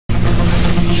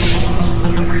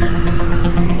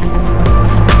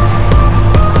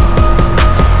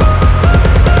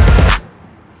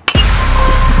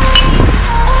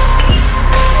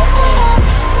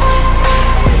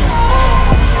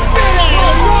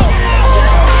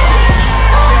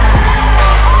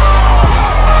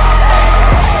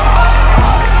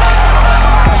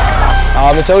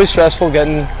It's always stressful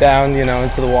getting down,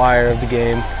 into the wire of the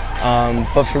game.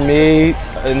 But for me,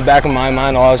 in the back of my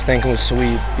mind, all I was thinking was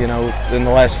sweep. In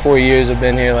the last 4 years I've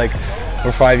been here,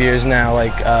 or 5 years now,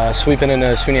 sweeping in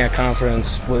a SUNY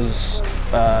conference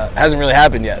hasn't really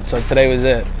happened yet. So today was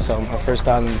it. So my first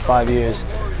time in 5 years.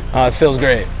 It feels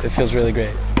great. It feels really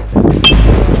great.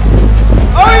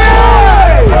 Oh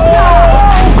yeah!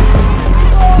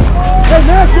 Hey,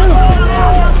 Matthew!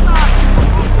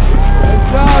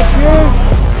 Good job,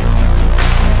 kid!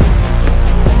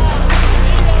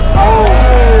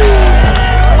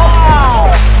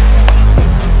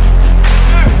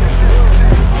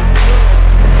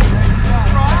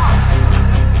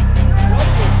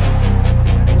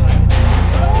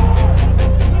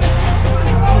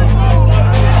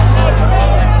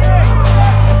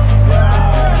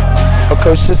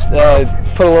 Coach just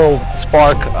put a little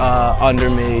spark under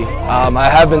me. I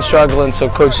have been struggling, so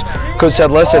Coach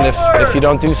said, listen, if you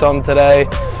don't do something today,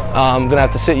 I'm going to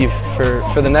have to sit you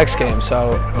for the next game.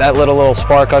 So that lit a little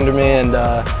spark under me and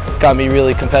got me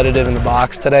really competitive in the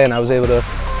box today, and I was able to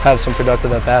have some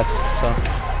productive at-bats. So.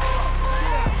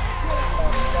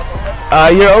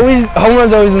 Home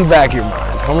run's always in the back of your mind.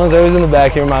 Home run's always in the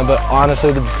back of your mind, but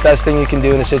honestly, the best thing you can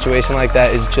do in a situation like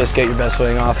that is just get your best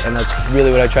swing off, and that's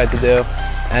really what I tried to do,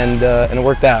 and it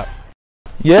worked out.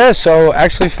 Yeah, so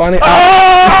actually funny.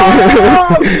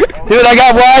 Oh! Dude, I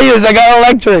got wires, I got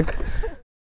electric.